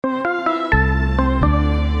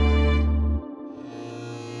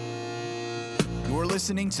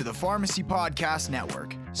listening to the Pharmacy Podcast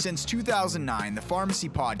Network. Since 2009, the Pharmacy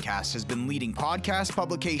Podcast has been leading podcast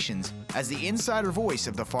publications as the insider voice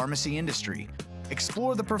of the pharmacy industry.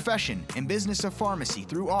 Explore the profession and business of pharmacy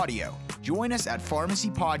through audio. Join us at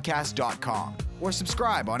pharmacypodcast.com or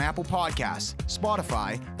subscribe on Apple Podcasts,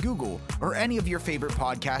 Spotify, Google, or any of your favorite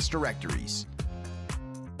podcast directories.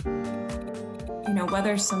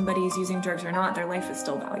 Whether somebody's using drugs or not, their life is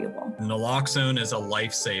still valuable. Naloxone is a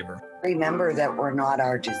lifesaver. Remember that we're not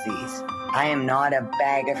our disease. I am not a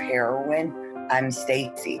bag of heroin. I'm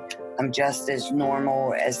Stacy. I'm just as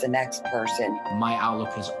normal as the next person. My outlook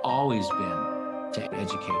has always been to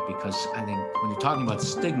educate, because I think when you're talking about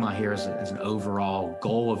stigma here as an overall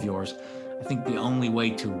goal of yours, I think the only way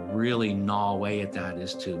to really gnaw away at that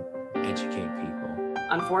is to educate people.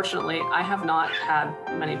 Unfortunately, I have not had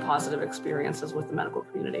many positive experiences with the medical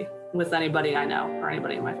community, with anybody I know or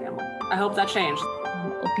anybody in my family. I hope that changed.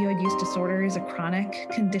 Opioid use disorder is a chronic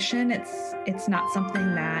condition. It's not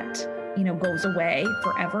something that, goes away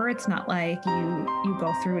forever. It's not like you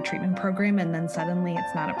go through a treatment program and then suddenly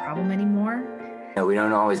it's not a problem anymore. We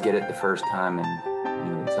don't always get it the first time,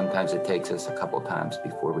 and sometimes it takes us a couple times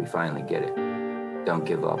before we finally get it. Don't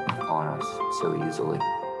give up on us so easily.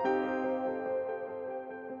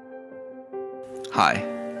 Hi,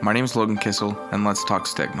 my name is Logan Kissel, and Let's Talk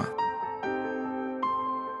Stigma.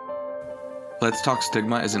 Let's Talk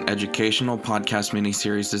Stigma is an educational podcast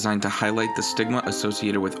miniseries designed to highlight the stigma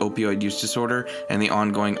associated with opioid use disorder and the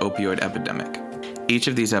ongoing opioid epidemic. Each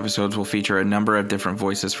of these episodes will feature a number of different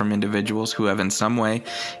voices from individuals who have in some way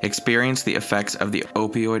experienced the effects of the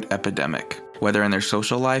opioid epidemic, whether in their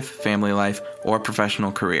social life, family life, or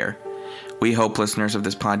professional career. We hope listeners of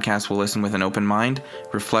this podcast will listen with an open mind,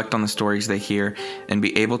 reflect on the stories they hear, and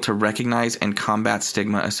be able to recognize and combat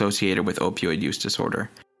stigma associated with opioid use disorder.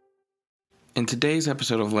 In today's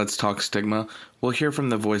episode of Let's Talk Stigma, we'll hear from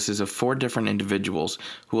the voices of 4 different individuals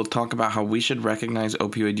who will talk about how we should recognize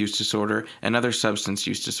opioid use disorder and other substance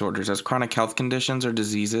use disorders as chronic health conditions or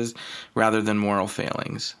diseases rather than moral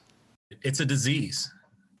failings. It's a disease,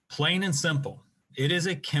 plain and simple. It is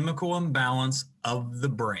a chemical imbalance of the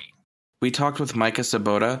brain. We talked with Micah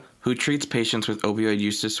Sabota, who treats patients with opioid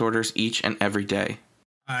use disorders each and every day.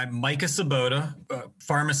 I'm Micah Sabota, a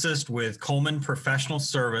pharmacist with Coleman Professional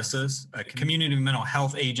Services, a community mental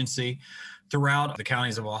health agency throughout the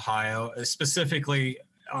counties of Ohio, specifically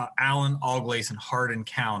Allen, Auglaize, and Hardin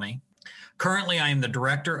County. Currently, I am the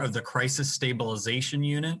director of the Crisis Stabilization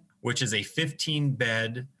Unit, which is a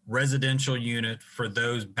 15-bed residential unit for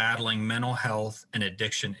those battling mental health and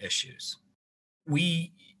addiction issues.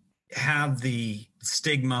 We have the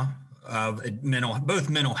stigma of both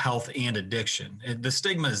mental health and addiction. The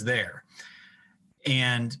stigma is there.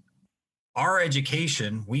 And our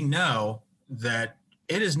education, we know that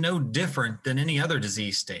it is no different than any other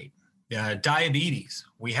disease state. Diabetes,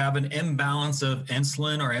 we have an imbalance of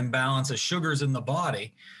insulin or imbalance of sugars in the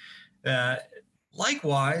body.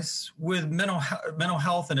 Likewise, with mental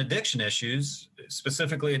health and addiction issues,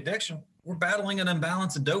 specifically addiction, we're battling an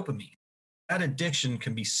imbalance of dopamine. That addiction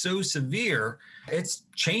can be so severe, it's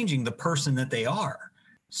changing the person that they are.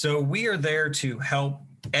 So we are there to help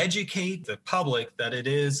educate the public that it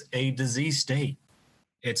is a disease state.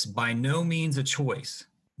 It's by no means a choice.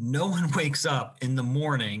 No one wakes up in the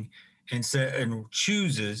morning and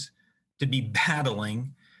chooses to be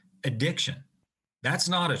battling addiction. That's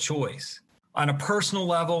not a choice. On a personal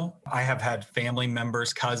level, I have had family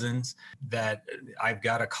members, cousins that I've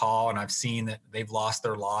got a call and I've seen that they've lost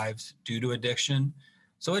their lives due to addiction.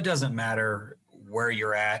 So it doesn't matter where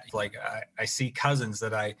you're at. Like I see cousins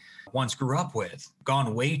that I once grew up with,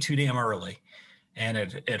 gone way too damn early, and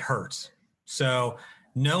it hurts. So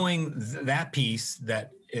knowing that piece,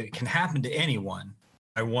 that it can happen to anyone,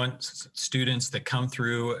 I want students that come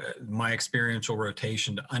through my experiential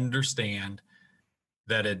rotation to understand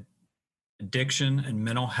that addiction and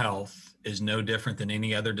mental health is no different than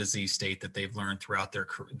any other disease state that they've learned throughout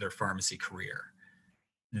their pharmacy career.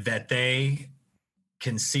 That they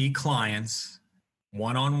can see clients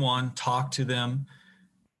one-on-one, talk to them,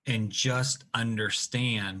 and just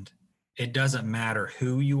understand it doesn't matter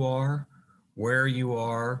who you are, where you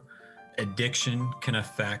are, addiction can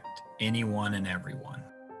affect anyone and everyone.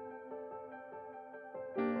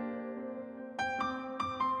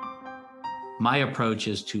 My approach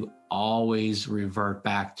is to always revert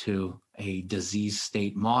back to a disease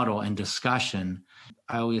state model and discussion.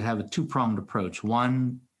 I always have a 2-pronged approach.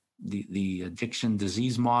 One, the addiction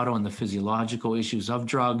disease model and the physiological issues of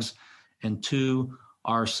drugs. And 2,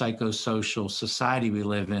 our psychosocial society we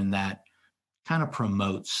live in that kind of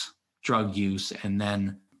promotes drug use and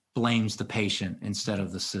then blames the patient instead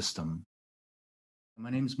of the system. My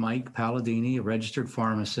name's Mike Palladini, a registered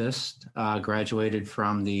pharmacist, graduated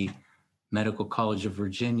from the Medical College of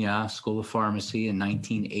Virginia School of Pharmacy in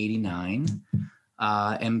 1989,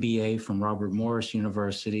 MBA from Robert Morris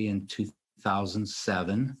University in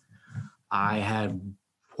 2007. I had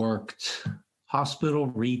worked hospital,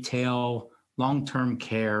 retail, long-term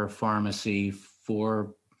care, pharmacy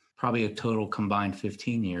for probably a total combined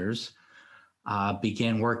 15 years.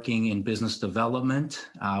 Began working in business development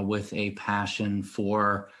with a passion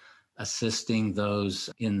for assisting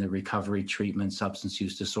those in the recovery, treatment, substance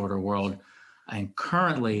use disorder world. I'm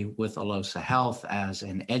currently with Alosa Health as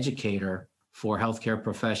an educator for healthcare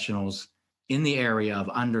professionals in the area of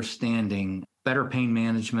understanding better pain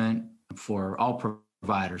management for all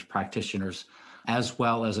providers, practitioners, as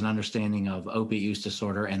well as an understanding of opiate use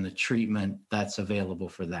disorder and the treatment that's available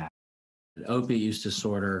for that. Opiate use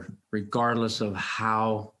disorder, regardless of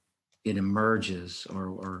how it emerges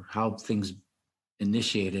or how things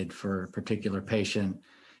initiated for a particular patient,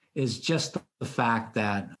 is just the fact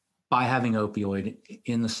that by having opioid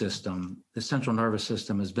in the system, the central nervous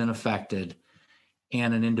system has been affected,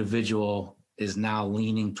 and an individual is now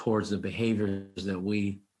leaning towards the behaviors that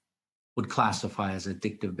we would classify as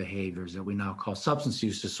addictive behaviors that we now call substance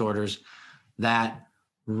use disorders that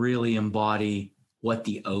really embody what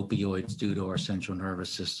the opioids do to our central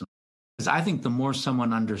nervous system. Because I think the more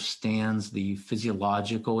someone understands the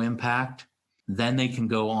physiological impact, then they can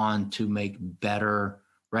go on to make better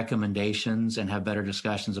recommendations and have better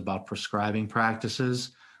discussions about prescribing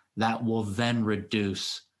practices that will then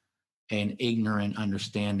reduce an ignorant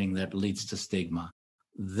understanding that leads to stigma.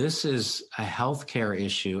 This is a healthcare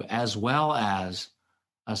issue as well as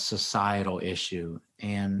a societal issue,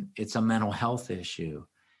 and it's a mental health issue.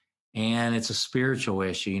 And it's a spiritual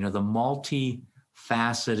issue. You know, the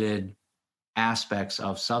multifaceted aspects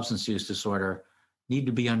of substance use disorder need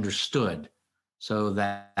to be understood so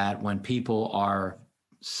that when people are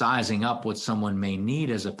sizing up what someone may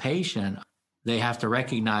need as a patient, they have to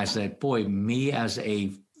recognize that, boy, me as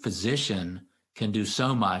a physician can do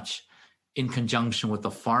so much in conjunction with the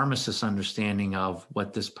pharmacist's understanding of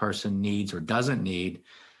what this person needs or doesn't need.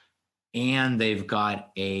 And they've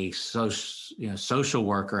got a social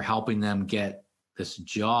worker helping them get this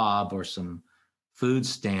job or some food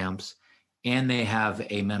stamps. And they have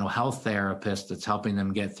a mental health therapist that's helping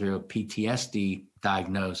them get through a PTSD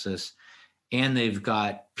diagnosis. And they've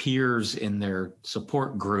got peers in their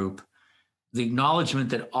support group. The acknowledgement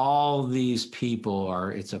that all these people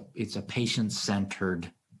are, it's a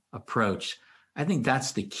patient-centered approach. I think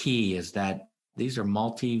that's the key, is that these are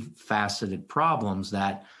multifaceted problems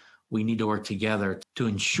that we need to work together to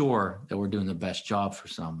ensure that we're doing the best job for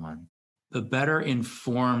someone. The better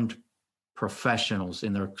informed professionals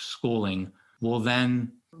in their schooling will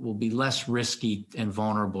be less risky and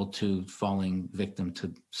vulnerable to falling victim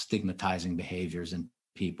to stigmatizing behaviors in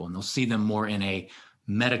people. And they'll see them more in a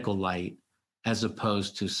medical light as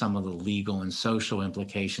opposed to some of the legal and social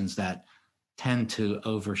implications that tend to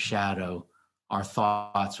overshadow our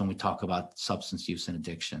thoughts when we talk about substance use and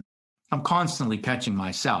addiction. I'm constantly catching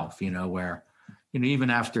myself, where, even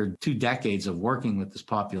after 2 decades of working with this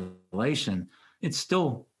population, it's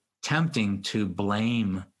still tempting to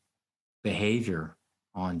blame behavior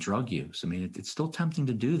on drug use. I mean, it's still tempting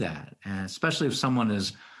to do that, and especially if someone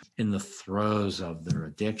is in the throes of their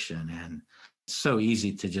addiction. And it's so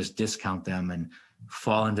easy to just discount them and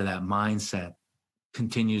fall into that mindset.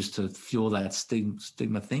 Continues to fuel that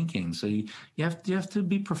stigma thinking. So you have to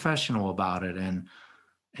be professional about it and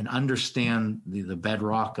understand the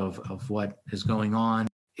bedrock of what is going on.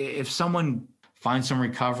 If someone finds some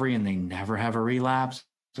recovery and they never have a relapse,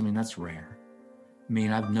 I mean, that's rare. I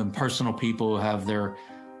mean, I've known personal people who have their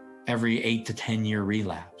every 8 to 10 year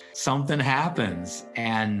relapse. Something happens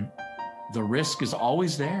and the risk is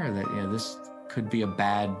always there that this could be a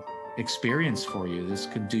bad experience for you. This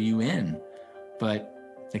could do you in. But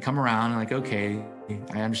they come around and like, okay,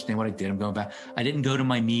 I understand what I did. I'm going back. I didn't go to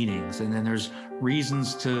my meetings. And then there's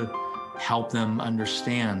reasons to help them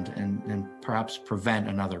understand and perhaps prevent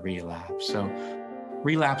another relapse. So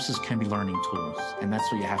relapses can be learning tools, and that's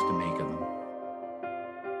what you have to make of them.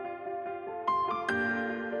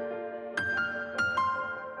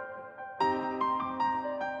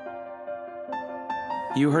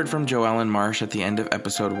 You heard from Joellen Marsh at the end of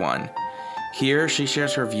episode 1. Here, she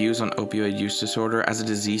shares her views on opioid use disorder as a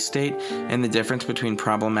disease state and the difference between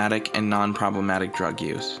problematic and non-problematic drug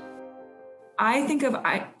use. I think of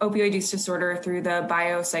opioid use disorder through the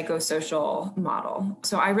biopsychosocial model.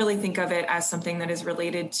 So I really think of it as something that is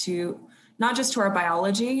related to not just to our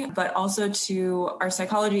biology, but also to our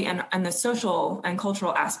psychology and the social and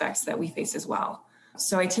cultural aspects that we face as well.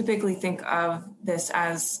 So I typically think of this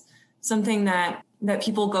as something that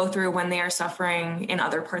people go through when they are suffering in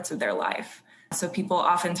other parts of their life. So people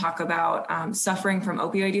often talk about suffering from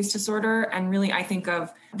opioid use disorder. And really, I think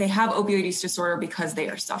of they have opioid use disorder because they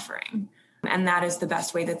are suffering. And that is the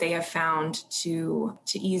best way that they have found to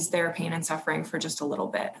ease their pain and suffering for just a little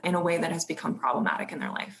bit in a way that has become problematic in their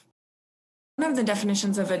life. One of the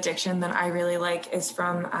definitions of addiction that I really like is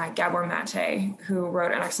from Gabor Mate, who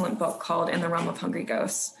wrote an excellent book called In the Realm of Hungry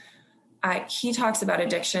Ghosts. He talks about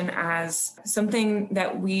addiction as something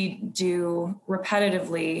that we do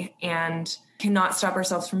repetitively and cannot stop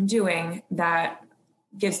ourselves from doing that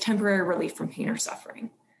gives temporary relief from pain or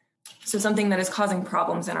suffering. So something that is causing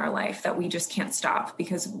problems in our life that we just can't stop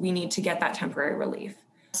because we need to get that temporary relief.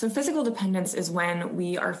 So physical dependence is when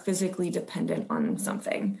we are physically dependent on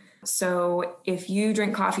something. So if you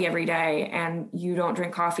drink coffee every day and you don't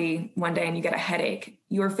drink coffee one day and you get a headache,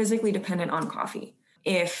 you are physically dependent on coffee.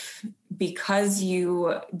 If because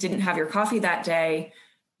you didn't have your coffee that day,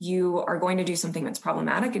 you are going to do something that's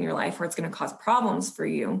problematic in your life or it's going to cause problems for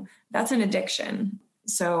you, that's an addiction.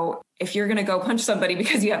 So if you're going to go punch somebody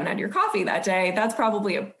because you haven't had your coffee that day, that's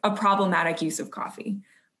probably a problematic use of coffee.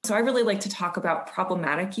 So I really like to talk about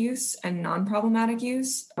problematic use and non-problematic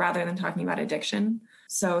use rather than talking about addiction.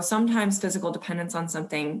 So sometimes physical dependence on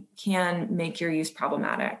something can make your use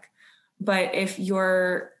problematic. But if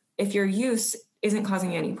your use isn't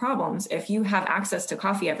causing you any problems, if you have access to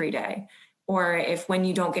coffee every day, or if when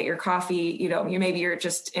you don't get your coffee, you're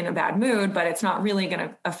just in a bad mood, but it's not really going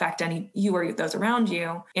to affect you or those around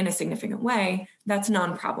you in a significant way, that's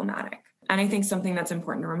non-problematic. And I think something that's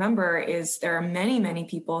important to remember is there are many, many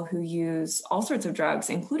people who use all sorts of drugs,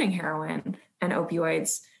 including heroin and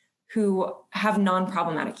opioids, who have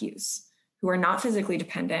non-problematic use, who are not physically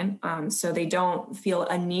dependent, so they don't feel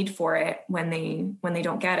a need for it when they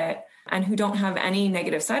don't get it, and who don't have any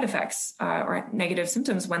negative side effects or negative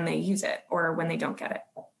symptoms when they use it or when they don't get it.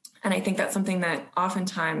 And I think that's something that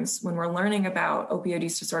oftentimes when we're learning about opioid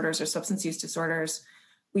use disorders or substance use disorders,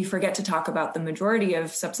 we forget to talk about the majority of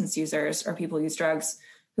substance users or people who use drugs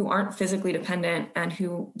who aren't physically dependent and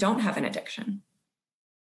who don't have an addiction.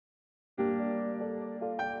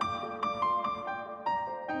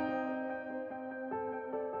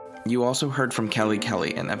 You also heard from Kelly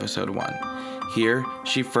Kelly in episode 1. Here,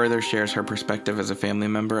 she further shares her perspective as a family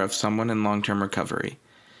member of someone in long-term recovery.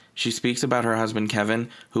 She speaks about her husband, Kevin,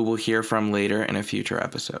 who we'll hear from later in a future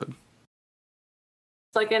episode.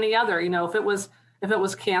 It's like any other, if it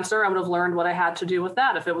was cancer, I would have learned what I had to do with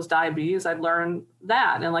that. If it was diabetes, I'd learn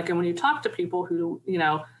that. And when you talk to people who,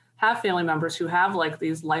 have family members who have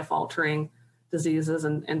these life-altering diseases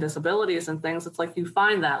and disabilities and things, it's you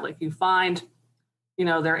find that,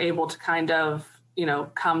 they're able to kind of,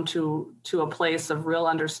 come to a place of real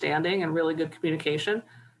understanding and really good communication.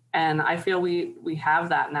 And I feel we have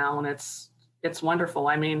that now, and it's wonderful.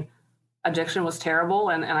 I mean, addiction was terrible,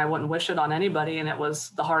 and I wouldn't wish it on anybody, and it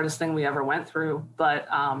was the hardest thing we ever went through. But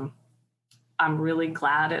I'm really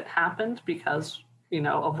glad it happened because,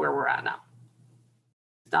 of where we're at now.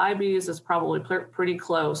 Diabetes is probably pretty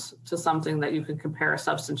close to something that you can compare a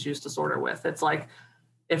substance use disorder with. It's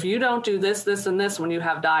if you don't do this, this, and this when you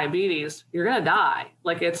have diabetes, you're going to die.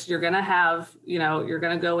 You're going to have, you're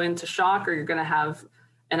going to go into shock, or you're going to have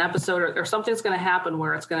an episode or something's going to happen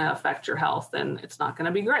where it's going to affect your health, and it's not going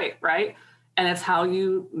to be great, right? And it's how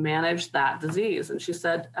you manage that disease. And she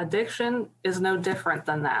said, addiction is no different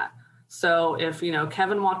than that. So if,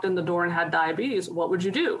 Kevin walked in the door and had diabetes, what would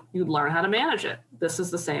you do? You'd learn how to manage it. This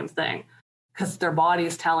is the same thing because their body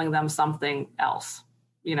is telling them something else.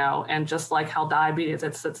 And just like how diabetes,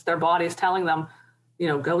 it's their body's telling them,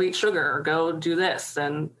 go eat sugar or go do this.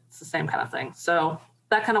 And it's the same kind of thing. So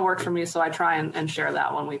that kind of worked for me. So I try and share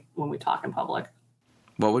that when we talk in public.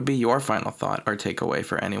 What would be your final thought or takeaway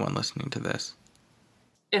for anyone listening to this?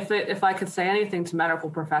 If I could say anything to medical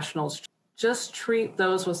professionals, just treat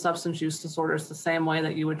those with substance use disorders the same way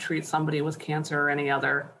that you would treat somebody with cancer or any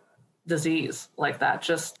other disease like that.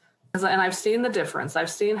 And I've seen the difference. I've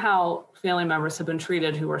seen how family members have been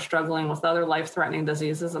treated who are struggling with other life-threatening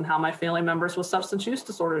diseases and how my family members with substance use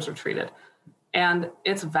disorders are treated. And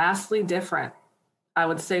it's vastly different. I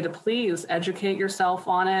would say to please educate yourself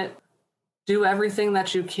on it. Do everything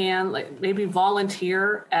that you can, maybe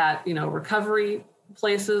volunteer at, recovery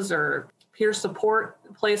places or peer support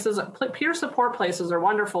places. Peer support places are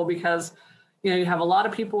wonderful because, you have a lot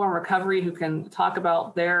of people in recovery who can talk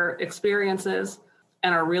about their experiences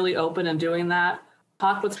and are really open in doing that.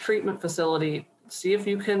 Talk with treatment facility, see if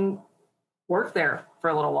you can work there for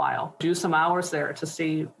a little while, do some hours there to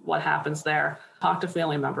see what happens there. Talk to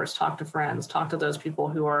family members, talk to friends, talk to those people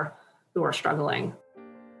who are struggling.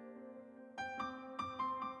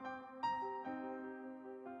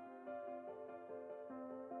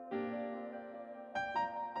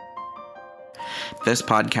 This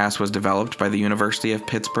podcast was developed by the University of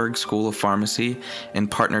Pittsburgh School of Pharmacy in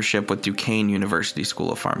partnership with Duquesne University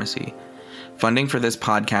School of Pharmacy. Funding for this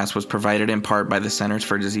podcast was provided in part by the Centers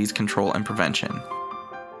for Disease Control and Prevention.